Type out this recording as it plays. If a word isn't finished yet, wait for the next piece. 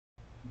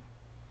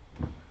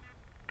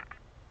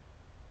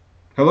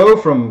Hello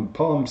from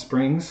Palm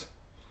Springs,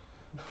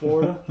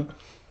 Florida.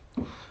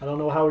 I don't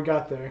know how we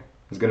got there.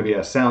 It's going to be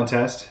a sound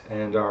test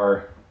and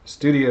our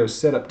studio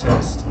setup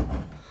test.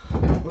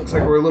 Looks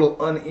like we're a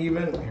little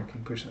uneven. Here,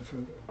 can you push that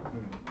further?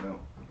 No.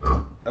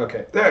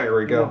 Okay, there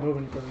we You're go. not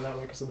moving further that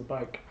way because of the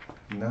bike.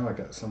 Now I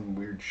got some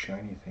weird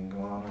shiny thing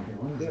going on over here.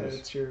 What is this?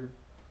 It's your...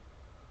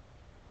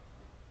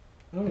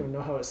 I don't even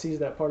know how it sees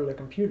that part of the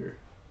computer.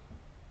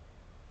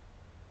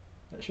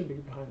 That should be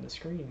behind the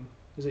screen.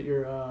 Is it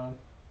your...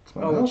 It's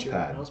my mouse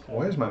pad.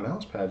 Why is my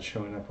mouse pad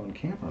showing up on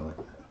camera like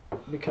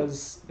that?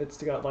 Because it's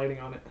got lighting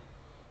on it.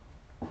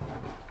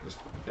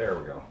 There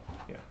we go.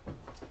 Yeah.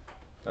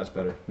 That's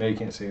better. Now you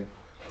can't see it.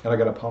 And I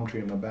got a palm tree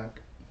in my back.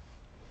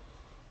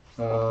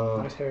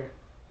 Nice hair.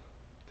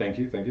 Thank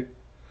you, thank you.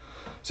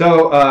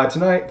 So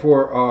tonight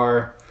for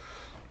our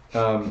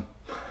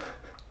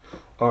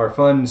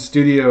fun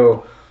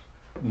studio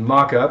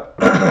mock-up,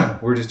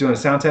 we're just doing a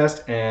sound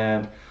test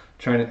and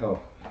trying to. Oh,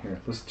 here,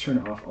 let's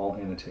turn off all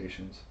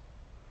annotations.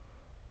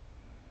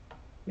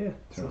 Yeah.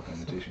 Turn off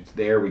annotations.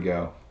 There we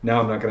go.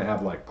 Now I'm not going to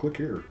have like click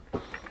here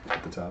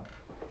at the top.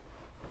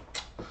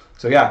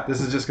 So yeah,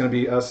 this is just going to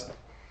be us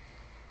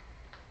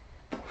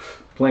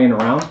playing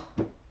around.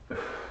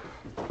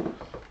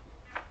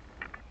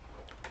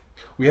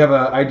 We have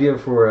an idea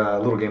for a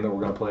little game that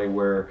we're going to play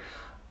where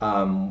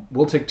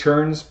we'll take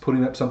turns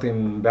putting up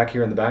something back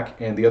here in the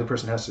back, and the other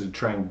person has to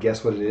try and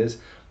guess what it is.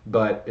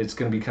 But it's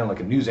going to be kind of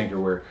like a news anchor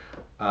where,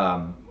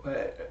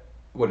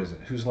 what is it?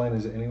 Whose Line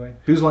Is It Anyway?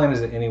 Whose Line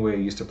Is It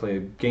Anyway used to play a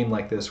game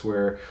like this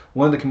where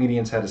one of the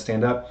comedians had to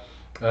stand up,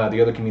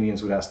 the other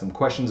comedians would ask them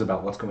questions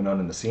about what's going on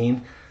in the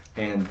scene,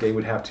 and they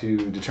would have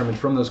to determine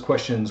from those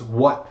questions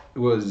what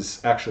was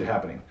actually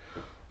happening.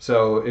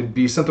 So it'd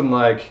be something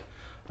like,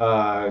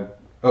 oh,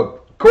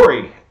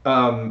 Corey,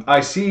 I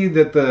see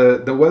that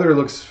the weather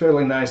looks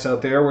fairly nice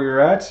out there where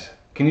you're at.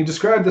 Can you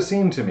describe the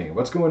scene to me?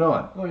 What's going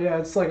on? Oh yeah,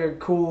 it's like a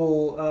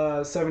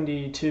cool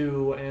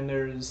 72, and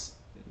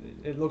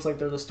it looks like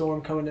there's a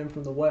storm coming in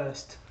from the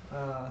west.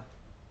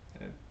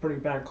 Pretty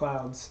bad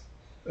clouds.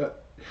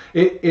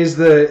 Is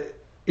the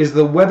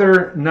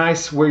weather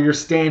nice where you're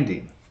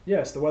standing?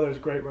 Yes, the weather's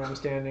great where I'm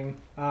standing.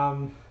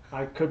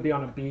 I could be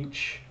on a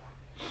beach.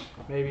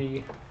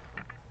 Maybe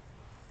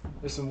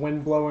there's some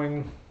wind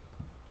blowing.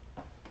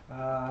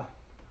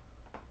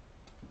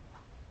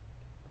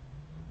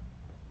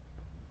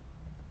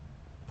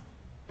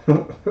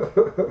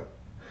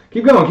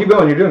 Keep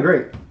going, you're doing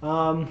great.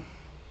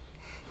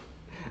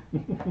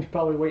 You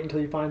probably wait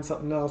until you find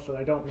something else that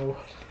I don't know.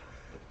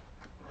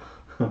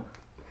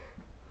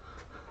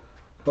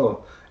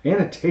 Oh,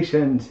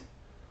 annotations.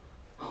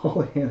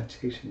 All the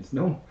annotations.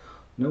 No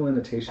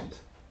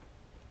annotations.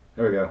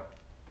 There we go.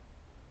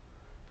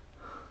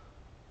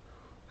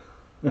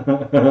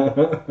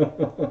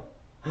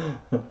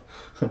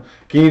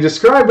 Can you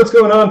describe what's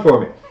going on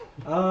for me?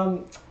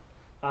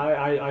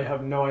 I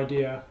have no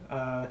idea.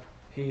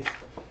 Heath,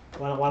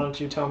 why don't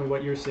you tell me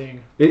what you're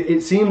seeing?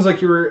 It seems like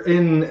you're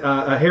in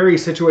a hairy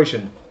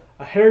situation.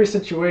 A hairy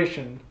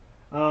situation.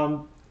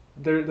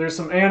 There's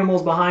some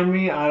animals behind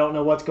me. I don't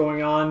know what's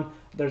going on.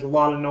 There's a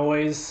lot of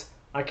noise.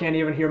 I can't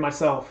even hear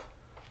myself.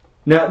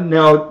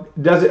 Now,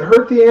 does it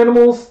hurt the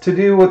animals to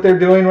do what they're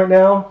doing right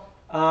now?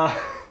 I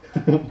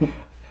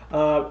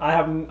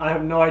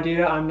have no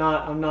idea. I'm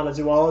not a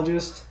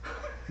zoologist,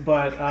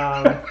 but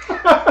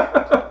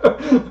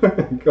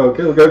Go.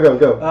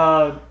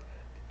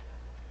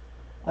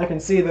 I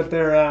can see that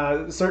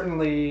they're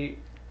certainly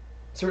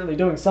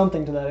doing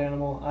something to that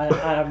animal. I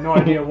have no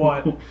idea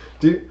what.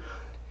 Do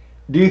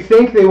you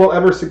think they will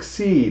ever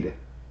succeed?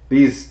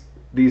 These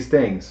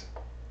things.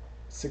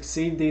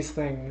 Succeed these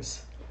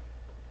things.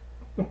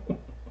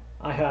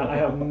 I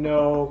have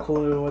no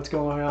clue what's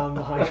going on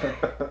behind me.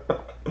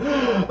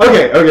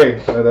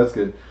 Okay. Oh, that's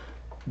good.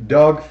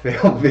 Dog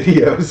fail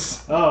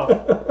videos. Oh.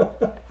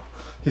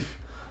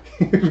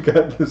 You've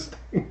got this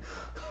thing.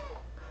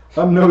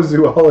 I'm no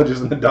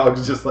zoologist, and the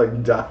dog's just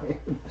like dying.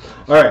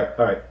 All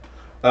right.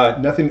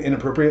 Nothing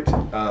inappropriate.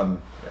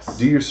 Yes.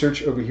 Do your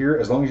search over here.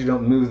 As long as you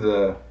don't move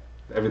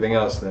everything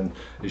else, then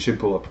it should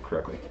pull up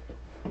correctly.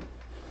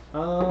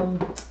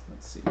 Let's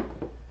see.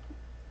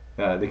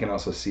 They can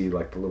also see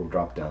like the little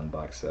drop-down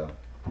box, so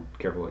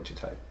careful what you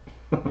type.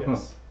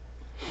 Yes.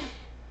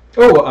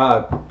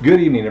 Oh, good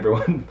evening,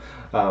 everyone.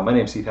 My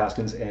name's Steve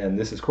Haskins, and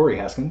this is Corey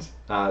Haskins.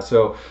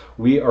 So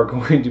we are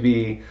going to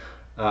be...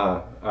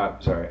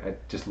 sorry, I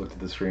just looked at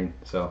the screen,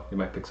 so you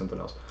might pick something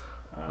else.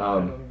 I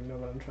don't even know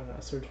what I'm trying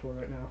to search for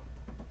right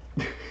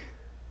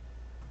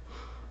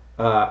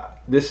now.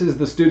 This is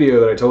the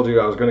studio that I told you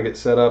I was going to get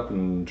set up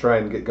and try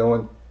and get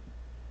going.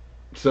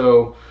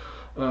 So,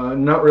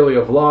 not really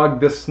a vlog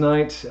this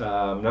night.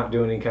 I'm not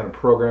doing any kind of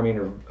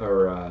programming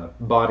or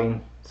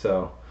botting.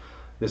 So,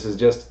 this is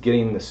just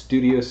getting the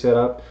studio set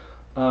up.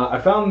 I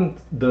found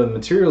the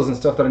materials and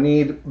stuff that I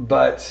need,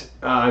 but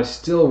I'm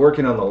still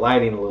working on the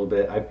lighting a little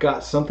bit. I've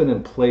got something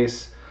in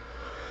place.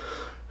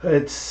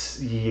 It's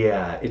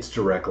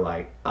direct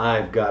light.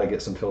 I've got to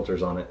get some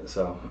filters on it.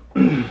 So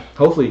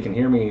hopefully you can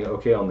hear me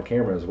okay on the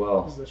camera as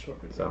well. This is a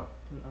short video. So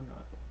I'm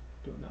not.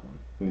 doing that one.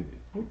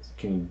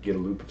 Can you get a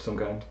loop of some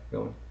kind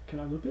going? Can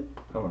I loop it?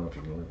 I don't know if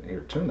you can loop it.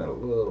 Here, turn that a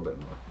little bit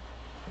more.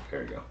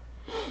 There you go.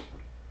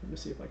 Let me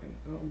see if I can.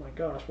 Oh my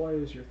gosh, why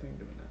is your thing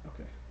doing that?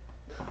 Okay.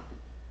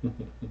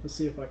 Let's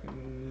see if I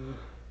can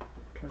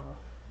turn off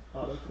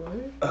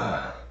autoplay.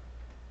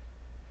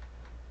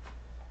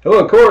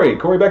 Hello, Corey.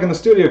 Corey back in the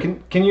studio.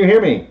 Can you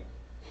hear me?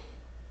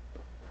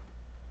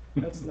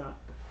 That's not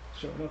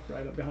showing up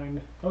right up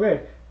behind.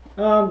 Okay.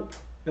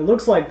 It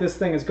looks like this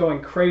thing is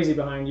going crazy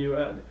behind you.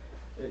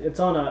 It's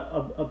on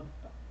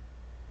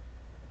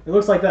it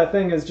looks like that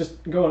thing is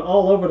just going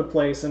all over the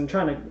place and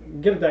trying to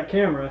get at that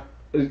camera.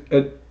 Yes.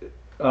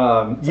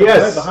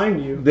 Right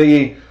behind you.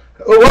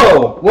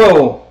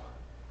 Whoa.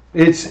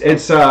 It's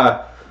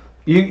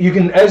you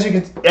can as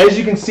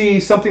you can see,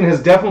 something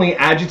has definitely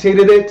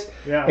agitated it.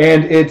 Yeah.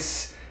 And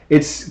it's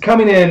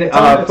coming in. It's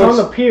on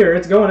the pier.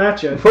 It's going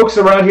at you. Folks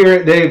around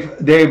here,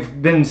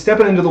 they've been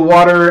stepping into the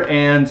water,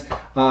 and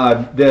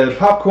the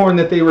popcorn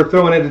that they were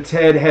throwing at its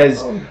head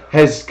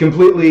has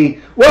completely.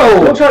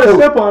 Whoa! Don't try to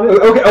step on it.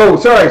 Okay. Oh,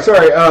 sorry.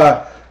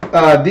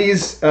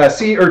 These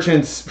sea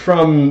urchins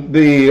from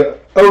the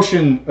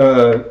ocean.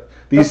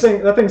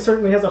 That thing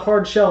certainly has a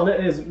hard shell, and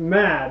it is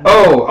mad.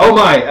 Oh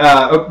my!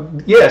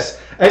 Yes,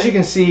 as you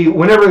can see,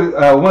 whenever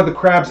one of the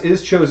crabs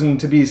is chosen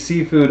to be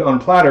seafood on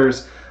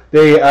platters,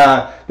 they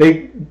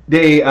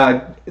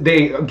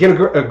get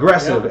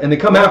aggressive, and they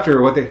come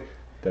after what they.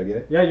 Did I get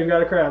it? Yeah, you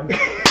got a crab.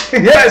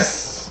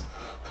 Yes.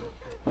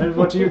 There's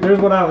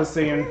what I was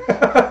seeing.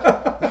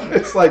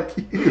 It's like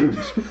huge.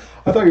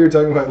 I thought you were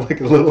talking about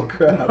like a little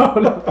crab.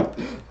 No.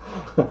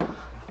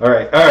 All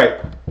right.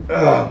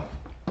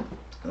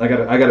 I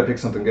gotta pick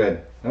something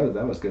good.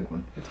 That was a good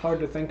one. It's hard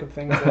to think of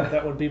things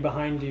that would be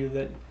behind you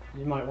that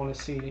you might want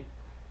to see.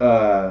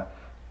 I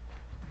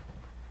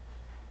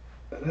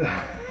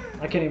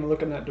can't even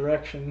look in that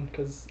direction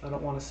because I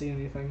don't want to see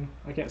anything.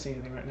 I can't see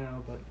anything right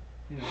now, but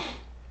you know.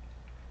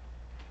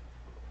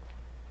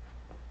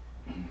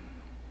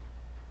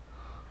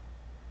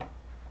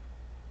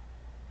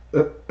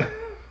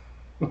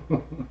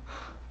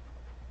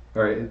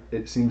 All right,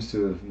 it seems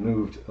to have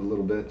moved a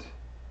little bit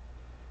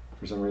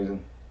for some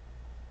reason.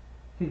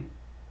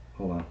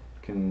 Hold on.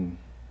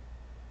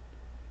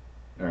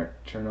 All right,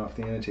 turn off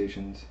the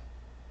annotations.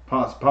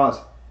 Pause.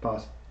 Oh,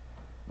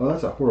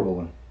 that's a horrible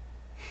one.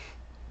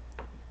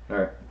 All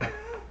right.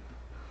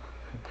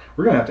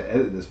 We're going to have to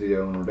edit this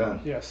video when we're done.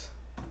 Yes.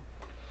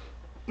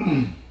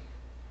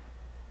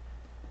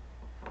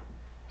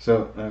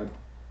 So,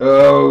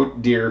 oh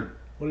dear.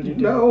 What did you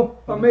do? No,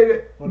 I made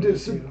it. What did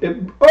you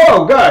do?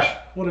 Oh gosh.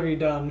 What have you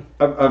done?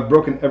 I've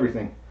broken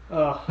everything.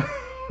 Oh.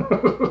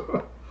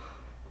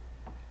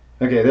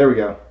 Okay, there we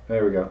go.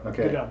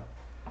 Okay. Good job.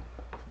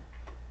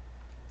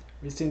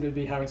 We seem to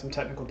be having some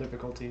technical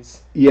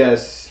difficulties.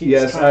 Yes,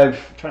 trying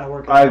to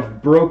work it out.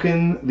 I've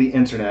broken the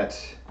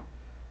internet,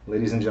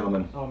 ladies and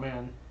gentlemen. Oh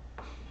man,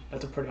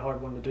 that's a pretty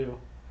hard one to do.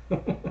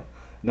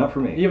 Not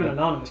for me. Even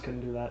Anonymous couldn't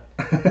do that.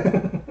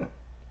 that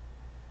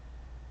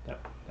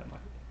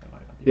might not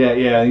be.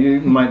 Yeah,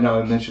 you might not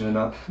have mentioned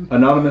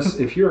Anonymous.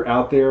 If you're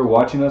out there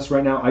watching us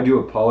right now, I do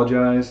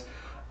apologize.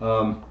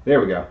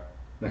 There we go.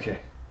 Okay.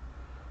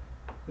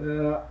 I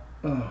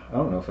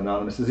don't know if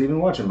Anonymous is even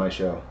watching my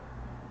show.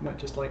 Might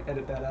just like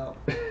edit that out.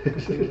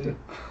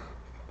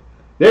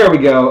 There we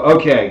go.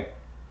 Okay.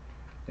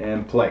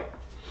 And play.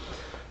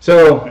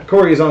 So,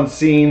 Corey is on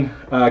scene.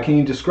 Can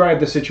you describe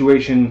the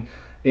situation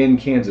in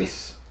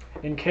Kansas?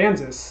 In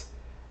Kansas?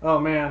 Oh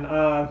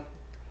man,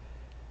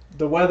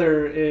 the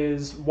weather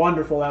is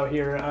wonderful out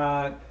here.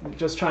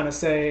 Just trying to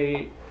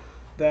say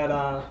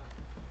that,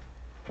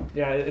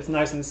 yeah, it's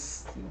nice and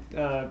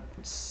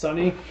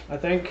sunny, I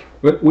think.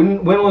 But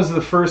when was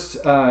the first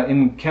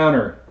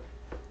encounter?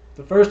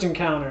 The first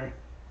encounter?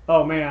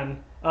 Oh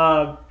man,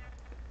 the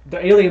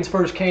aliens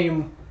first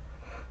came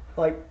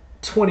like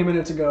 20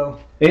 minutes ago.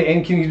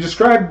 And can you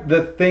describe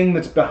the thing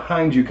that's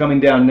behind you coming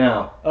down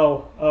now?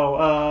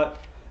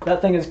 That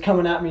thing is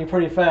coming at me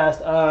pretty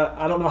fast.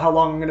 I don't know how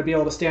long I'm going to be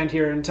able to stand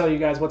here and tell you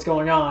guys what's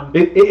going on.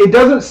 It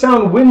doesn't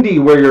sound windy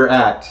where you're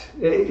at.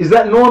 Is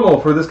that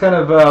normal for this kind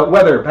of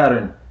weather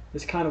pattern?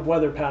 This kind of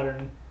weather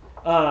pattern?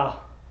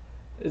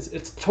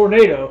 It's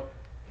tornado.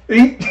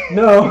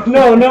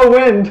 No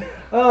wind.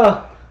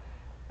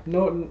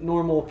 No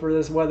normal for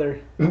this weather.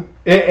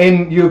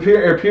 And you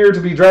appear to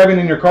be driving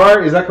in your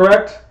car, is that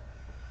correct?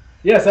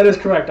 Yes, that is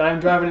correct. I am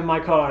driving in my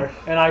car,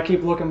 and I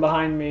keep looking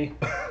behind me.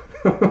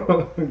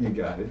 You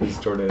got it. It's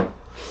tornado.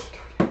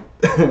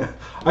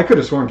 I could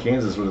have sworn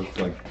Kansas would have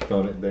like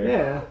thrown it there.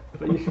 Yeah,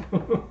 but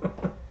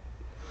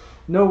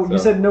you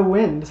said no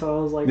wind, so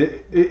I was like,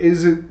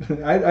 is it?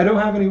 I don't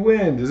have any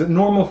wind. Is it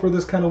normal for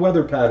this kind of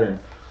weather pattern?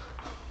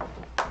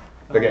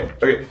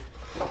 Okay.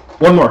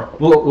 One more.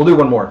 We'll do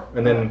one more,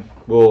 and then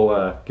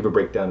we'll give a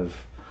breakdown of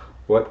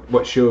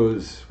what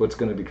shows, what's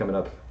going to be coming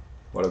up,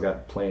 what I've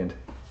got planned.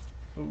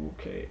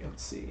 Okay,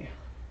 let's see.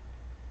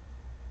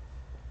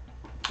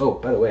 Oh,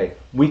 by the way,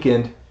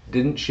 weekend,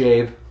 didn't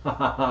shave.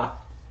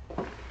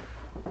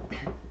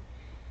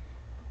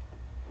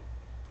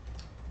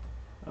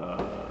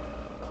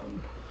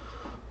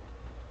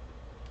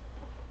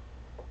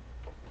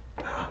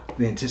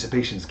 the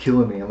anticipation's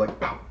killing me. I'm like,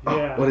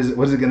 Yeah. what is it?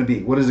 What is it gonna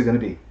be? What is it gonna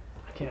be?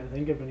 I can't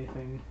think of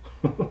anything.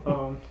 I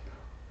don't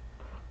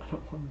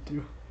want to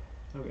do.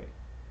 Okay.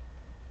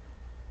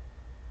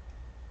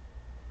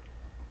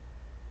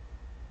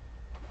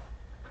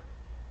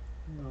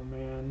 Oh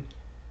man.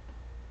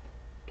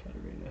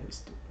 Katarina is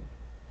stupid.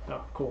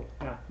 Oh, cool.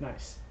 Yeah,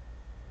 nice.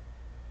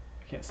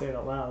 I can't say it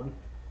out loud.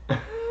 Now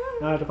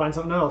I have to find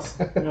something else.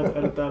 I'm gonna have to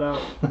edit that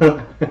out.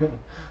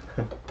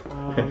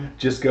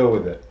 Just go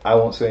with it. I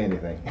won't say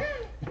anything.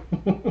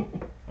 I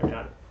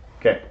got it.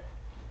 Okay.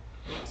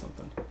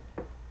 Something.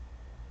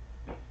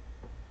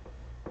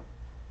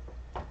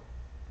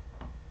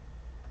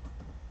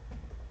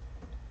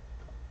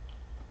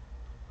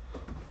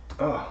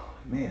 Oh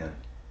man.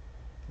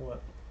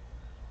 What?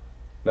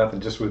 Nothing.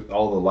 Just with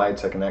all the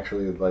lights, I can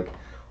actually like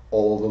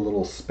all the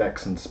little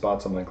specks and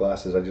spots on my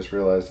glasses. I just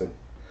realized that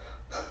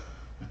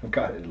I've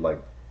got to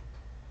like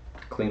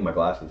clean my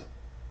glasses.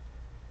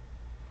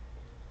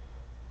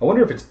 I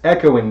wonder if it's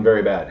echoing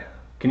very bad.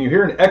 Can you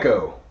hear an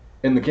echo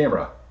in the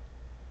camera?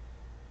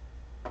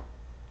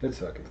 It'd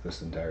suck if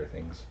this entire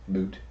thing's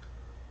moot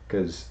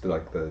because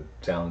like the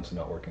sound's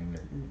not working.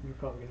 You're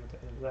probably gonna have to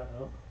edit that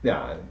out.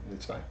 Yeah,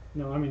 it's fine.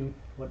 No, I mean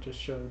what just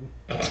showed.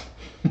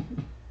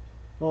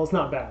 Well, it's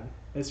not bad.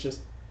 It's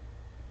just.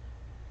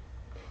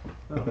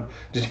 I don't know.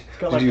 Did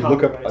got, like, you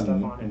look up copyright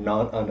stuff on it.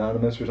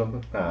 anonymous or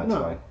something? Nah, it's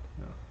No. fine.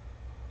 No.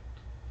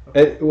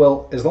 Okay.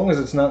 Well, as long as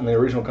it's not in the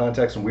original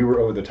context and we were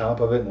over the top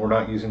of it and we're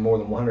not using more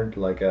than 100,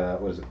 like,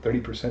 what is it,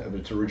 30% of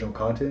its original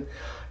content,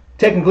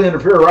 technically under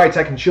fair rights,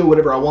 I can show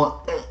whatever I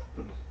want.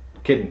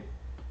 Kidding.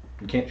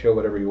 You can't show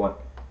whatever you want.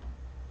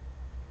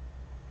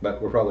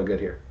 But we're probably good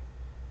here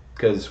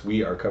because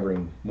we are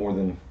covering more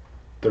than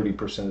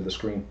 30% of the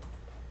screen.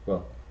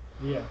 Well,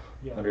 Yeah.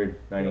 100,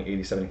 90,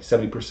 80,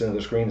 70% of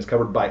the screen is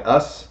covered by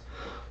us.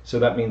 So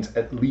that means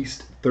at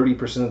least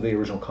 30% of the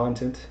original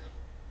content.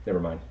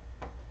 Never mind.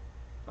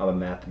 I'm a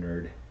math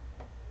nerd.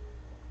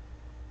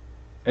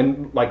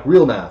 And like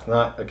real math,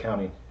 not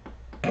accounting.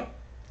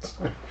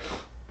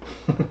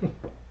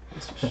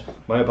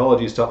 My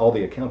apologies to all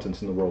the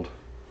accountants in the world.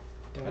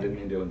 Dang. I didn't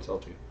mean to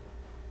insult you.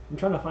 I'm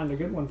trying to find a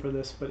good one for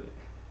this, but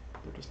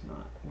they're just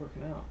not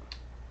working out.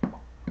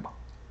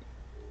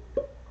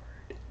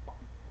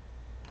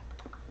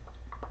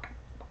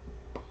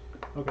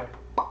 Okay.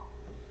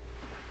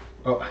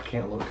 Oh, I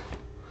can't look.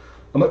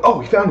 I'm like, oh,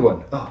 we found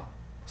one. Oh,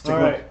 let's take All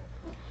a right.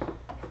 look.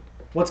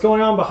 What's going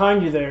on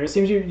behind you there? It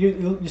seems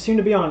you seem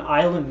to be on an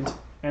island,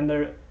 and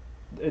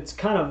it's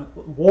kind of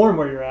warm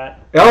where you're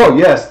at. Oh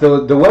yes,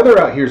 the weather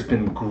out here has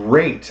been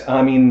great.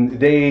 I mean,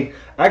 they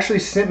actually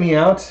sent me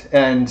out,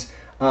 and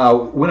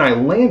when I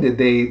landed,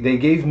 they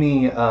gave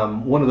me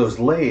one of those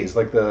leis,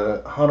 like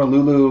the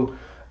Honolulu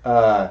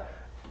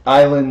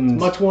island.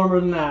 Much warmer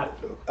than that.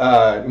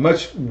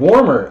 Much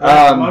warmer.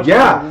 Much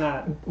yeah. warmer than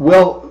that.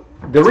 Well,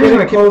 the reason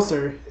I Getting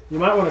closer. You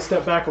might want to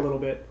step back a little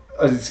bit.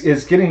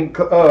 it's getting.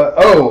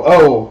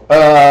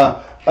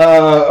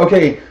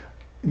 Okay.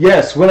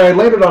 Yes, when I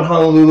landed on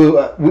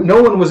Honolulu,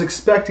 no one was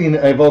expecting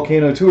a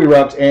volcano to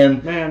erupt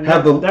and Man,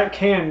 have that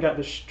can got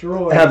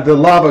destroyed. have the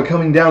lava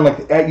coming down like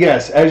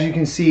yes, as you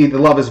can see, the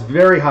lava is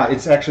very hot.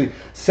 It's actually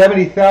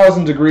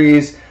 70,000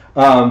 degrees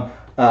Kelvin.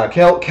 That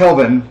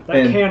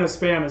can of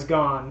spam is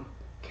gone.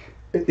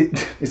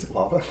 Is it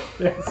lava?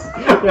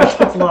 Yes,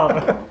 it's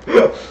lava.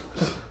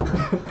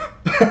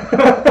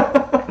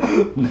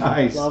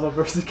 Nice. Lava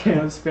versus can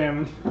of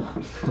spam.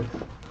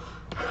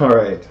 All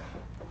right.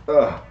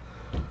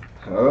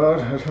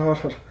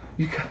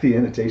 You got the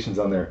annotations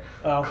on there.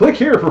 Oh. Click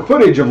here for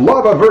footage of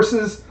lava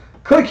versus.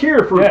 Click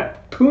here for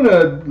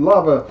Puna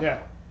lava. Yeah,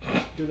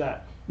 do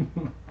that.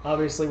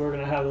 Obviously, we're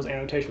gonna have those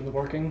annotations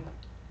working.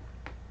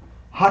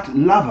 Hot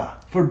lava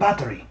for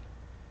battery.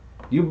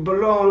 You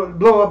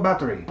blow up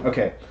battery.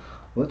 Okay,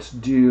 let's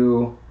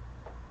do.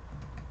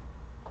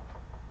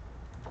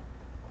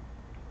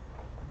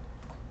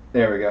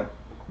 There we go.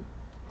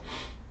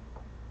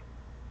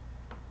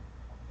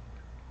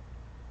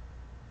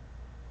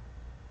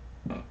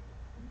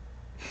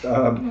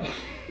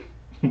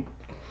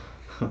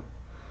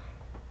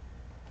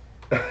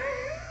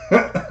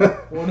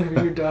 What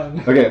have you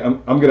done? Okay,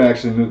 I'm gonna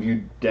actually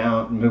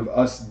move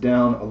us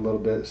down a little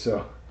bit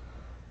so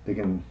they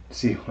can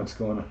see what's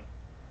going on.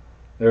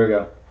 There we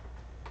go.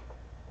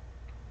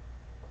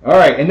 All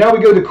right, and now we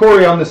go to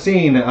Corey on the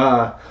scene.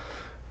 Can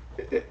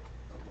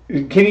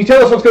you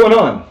tell us what's going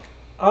on?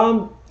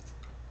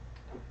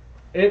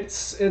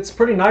 It's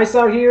pretty nice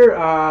out here.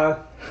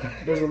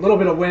 There's a little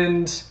bit of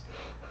wind.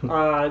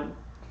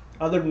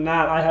 Other than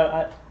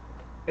that,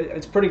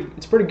 it's pretty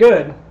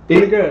good.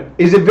 Pretty good.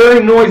 Is it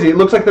very noisy? It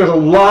looks like there's a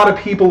lot of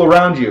people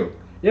around you.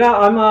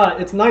 Yeah,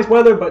 it's nice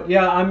weather, but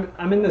yeah,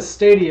 I'm in this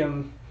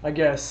stadium, I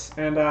guess,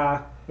 and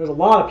there's a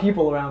lot of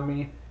people around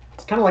me.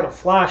 It's kind of like a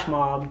flash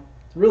mob.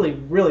 It's really,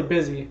 really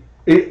busy.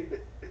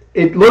 It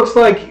looks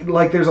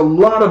like there's a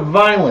lot of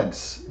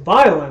violence.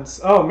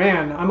 Violence? Oh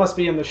man, I must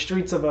be in the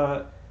streets of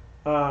a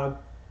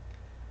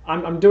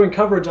I'm doing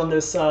coverage on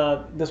this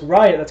this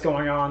riot that's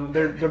going on.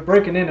 They're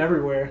breaking in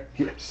everywhere.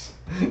 Yes,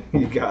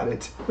 you got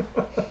it.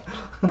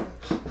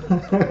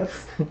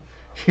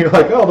 You're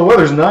like, oh, the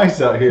weather's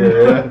nice out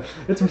here.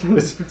 It's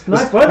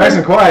nice weather. Nice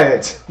and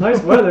quiet.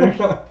 Nice weather.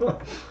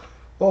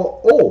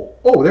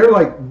 Oh, they're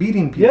like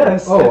beating people.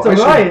 Yes, oh, it's a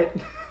riot.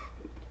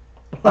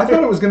 I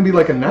thought it was going to be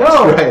like a nice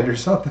No. riot or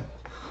something.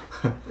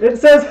 It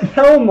says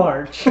Hell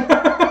March.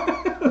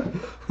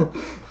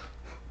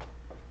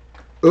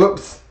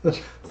 Oops.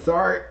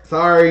 Sorry,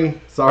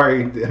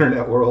 the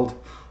internet world.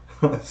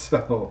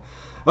 So,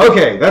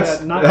 okay,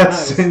 that's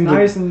nice, in the-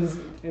 nice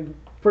and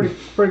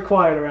pretty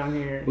quiet around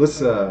here.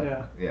 let's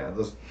yeah.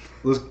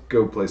 let's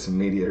go play some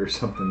media or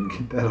something and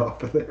get that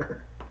off of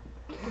there.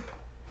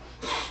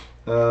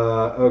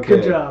 Okay.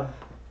 Good job.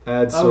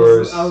 Add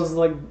source. I was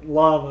like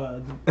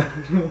lava,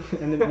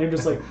 and then you're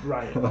just like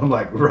riot. I'm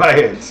like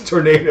riots,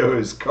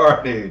 tornadoes,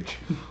 carnage.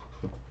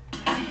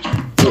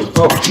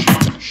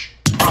 Shh.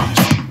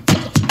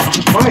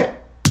 Quiet.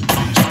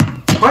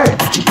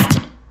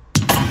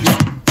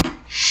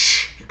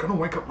 Shh. You're gonna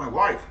wake up my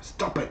wife.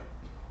 Stop it.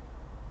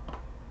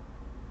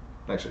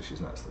 Actually,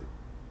 she's not asleep.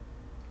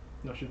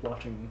 No, she's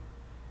watching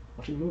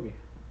a movie.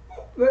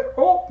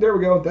 There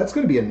we go. That's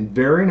going to be a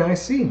very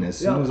nice scene as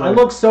soon as I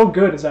look so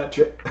good as that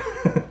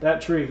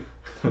that tree.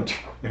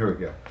 There we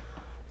go.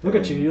 Look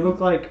at you. You look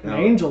like an No.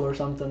 angel or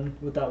something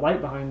with that light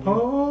behind you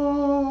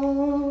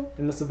Oh.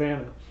 in the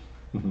savannah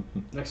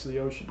next to the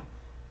ocean.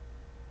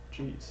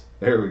 Jeez.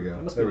 There we go.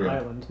 That must There be we an go.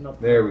 island,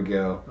 not There we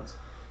go. That's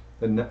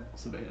And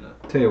savannah.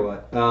 tell you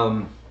what.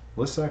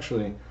 Let's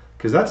actually,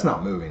 because that's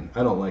not moving.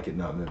 I don't like it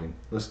not moving.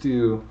 Let's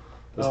do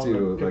The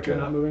like picture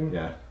not moving?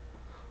 Yeah.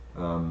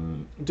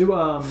 Do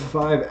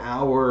 5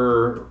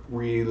 hour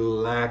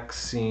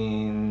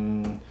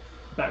relaxing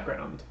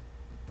background.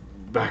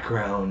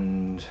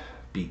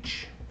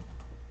 beach.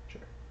 Sure.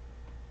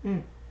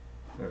 There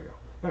we go.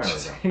 There we go.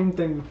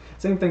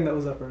 Same thing that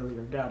was up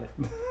earlier. Got it.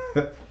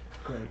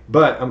 Great.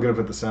 But I'm gonna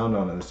put the sound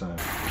on it this time.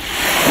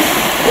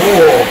 Oh,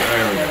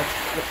 there we Yeah, go.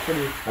 that's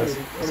pretty That's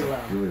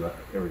loud. really loud.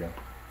 There we go.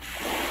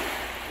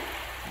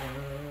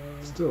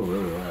 Still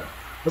really loud.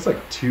 That's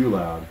like too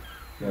loud.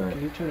 All right.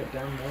 Can you turn it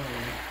down more?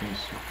 Can you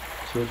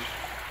switch?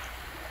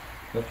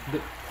 Yep. The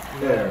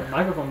There.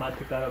 microphone might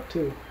pick that up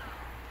too.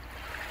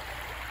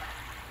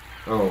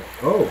 Oh,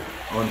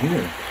 on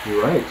here.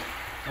 You're right.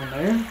 On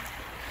there?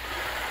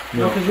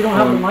 No, 'cause you don't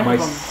have the My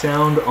microphone.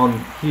 sound on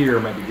here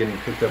might be getting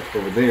picked up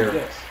over there,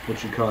 Yes.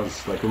 which would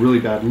cause like a really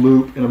bad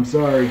loop. And I'm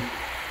sorry.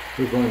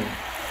 Keep going.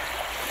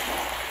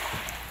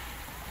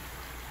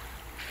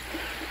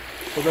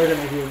 So they're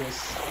gonna hear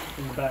this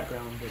in the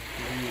background, but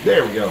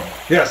There we go.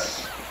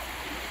 Yes.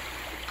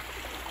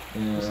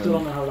 And I still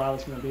don't know how loud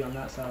it's gonna be on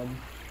that side.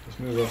 let's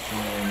move up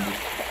and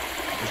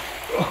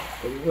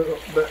a little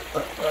bit.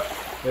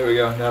 There we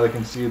go. Now they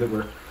can see that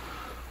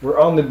we're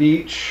on the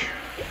beach,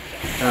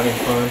 having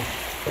fun.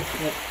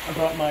 Yep, I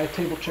brought my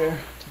table chair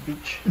to the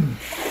beach.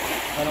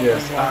 I don't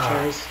Yes. bring lawn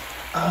chairs.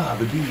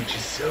 The beach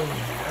is so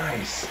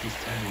nice this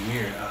time of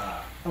year.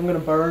 I'm gonna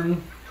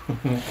burn.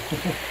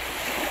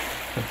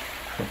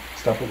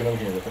 Stop looking over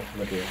here.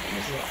 Look here.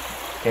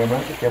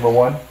 Camera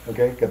one.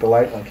 Okay, got the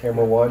light on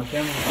camera one.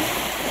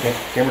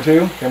 Camera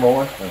two. Camera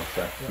one. Oh,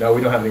 sorry. No,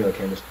 we don't have any other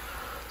cameras.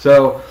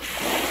 So,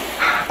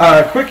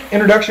 quick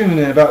introduction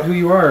about who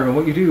you are and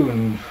what you do.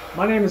 And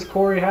My name is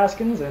Corey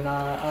Haskins, and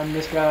I'm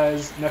this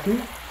guy's nephew.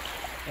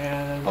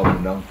 And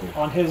uncle.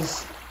 on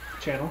his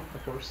channel,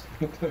 of course.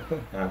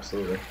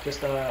 Absolutely.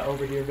 Just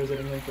over here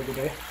visiting him for the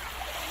day.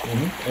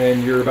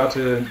 And you're about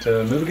to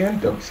move again?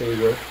 Don't say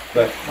where,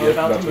 but I'm you're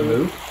about about to to move.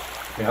 move.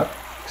 Yeah.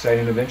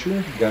 Exciting adventure.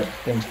 You got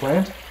things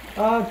planned?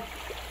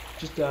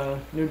 Just a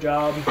new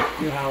job,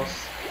 new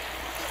house,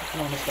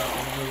 normal stuff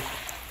on the move.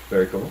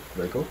 Very cool.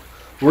 Very cool.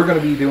 We're going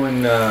to be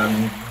doing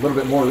a little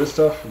bit more of this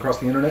stuff across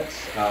the internet.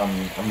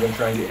 I'm going to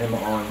try and get him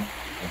on.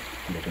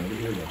 I'm looking over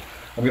here again.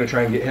 I'm going to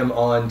try and get him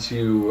on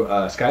to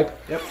Skype.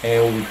 Yep.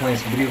 And we'll be playing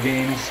some video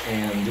games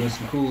and doing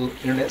some cool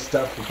internet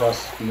stuff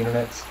across the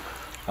internet.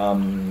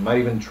 Might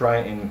even try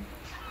and.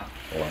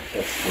 Hold on.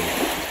 That's the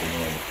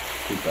normal.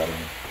 Keep that in.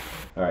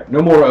 All right.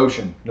 No more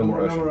ocean. No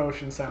more ocean. No more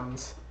ocean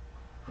sounds.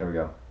 There we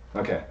go.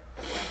 Okay.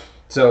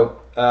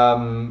 So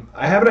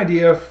I have an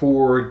idea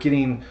for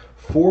getting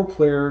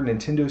 4-player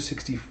Nintendo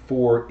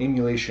 64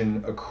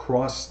 emulation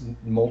across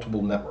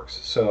multiple networks.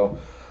 So,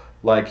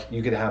 like,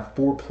 you could have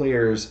 4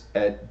 players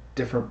at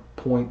different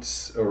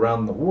points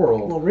around the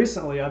world. Well,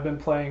 recently I've been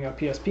playing a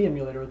PSP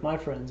emulator with my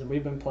friends, and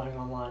we've been playing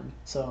online.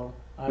 So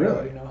I Really?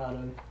 already know how to,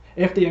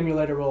 if the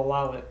emulator will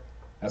allow it.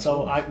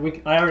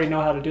 Absolutely. So I already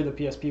know how to do the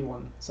PSP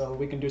one, so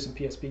we can do some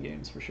PSP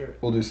games for sure.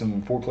 We'll do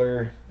some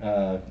 4-player.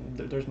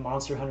 There's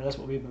Monster Hunter. That's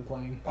what we've been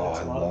playing. Oh, That's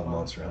I a lot of love fun.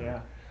 Monster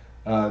Hunter.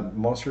 Yeah.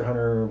 Monster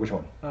Hunter. Which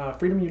one?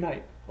 Freedom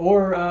Unite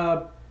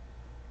or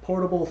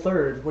Portable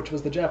Third, which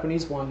was the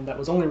Japanese one that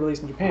was only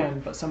released in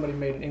Japan, but somebody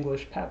made an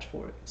English patch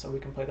for it, so we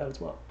can play that as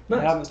well. I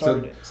Nice. haven't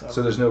started it,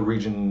 So there's no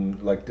region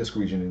like disc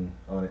region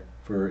on it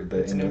for the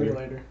it's an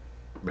emulator.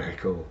 Very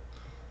cool.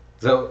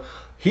 So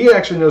he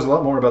actually knows a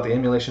lot more about the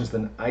emulations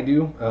than I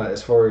do,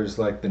 as far as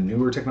like the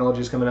newer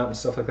technologies coming out and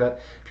stuff like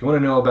that. If you want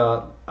to know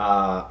about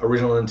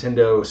original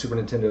Nintendo, Super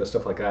Nintendo,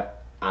 stuff like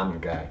that, I'm your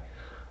guy.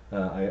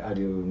 I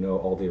do know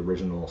all the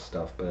original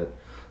stuff, but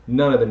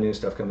none of the new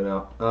stuff coming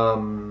out.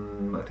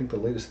 I think the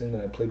latest thing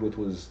that I played with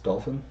was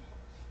Dolphin.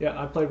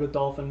 Yeah, I played with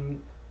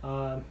Dolphin.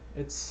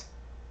 It's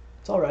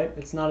all right.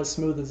 It's not as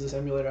smooth as this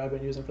emulator I've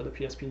been using for the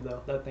PSP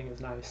though. That thing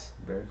is nice.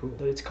 Very cool.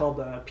 It's called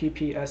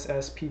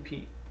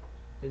PPSSPP.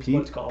 Is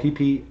what it's called.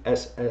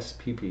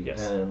 PPSSPP.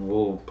 Yes. And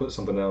we'll put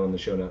something down in the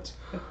show notes.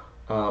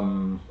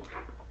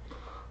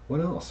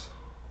 What else?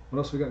 What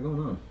else we got going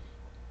on?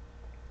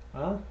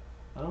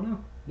 I don't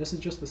know. This is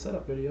just the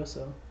setup video,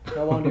 so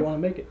how long do you want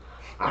to make it?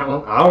 I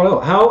don't know.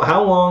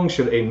 How long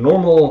should a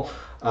normal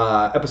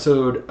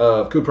episode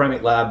of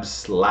CodePrime8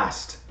 Labs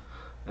last,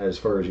 as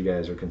far as you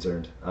guys are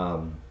concerned?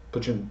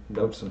 Put your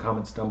notes and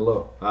comments down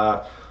below.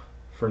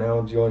 For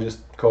now, do you want to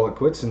just call it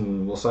quits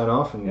and we'll sign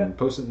off and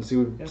post it and see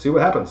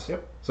what happens?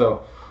 Yep.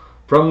 So,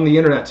 from the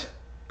internet,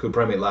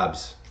 CodePrime8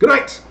 Labs. Good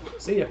night.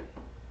 See ya.